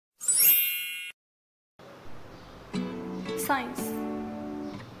Science,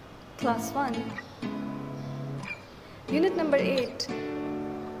 Class 1, Unit number 8,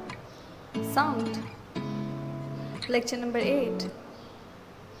 Sound, Lecture number 8,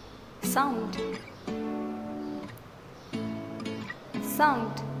 Sound,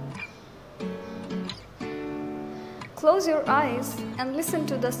 Sound. Close your eyes and listen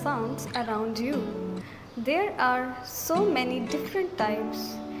to the sounds around you. There are so many different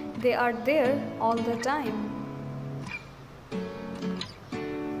types. They are there all the time.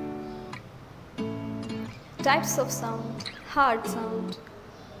 Types of sound. Hard sound.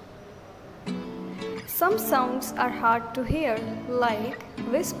 Some sounds are hard to hear, like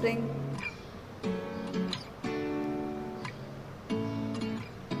whispering.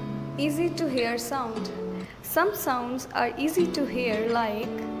 Easy to hear sound. Some sounds are easy to hear,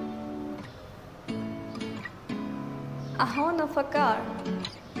 like a horn of a car,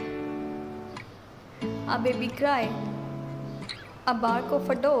 a baby cry, a bark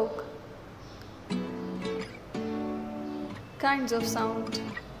of a dog. Kinds of sound.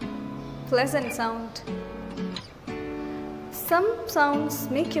 Pleasant sound. Some sounds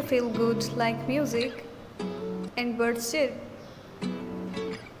make you feel good, like music and birds chirp.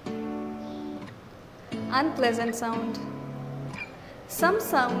 Unpleasant sound. Some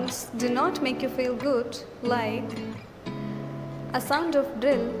sounds do not make you feel good, like a sound of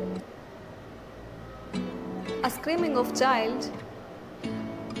drill, a screaming of child,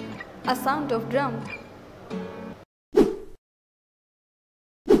 a sound of drum.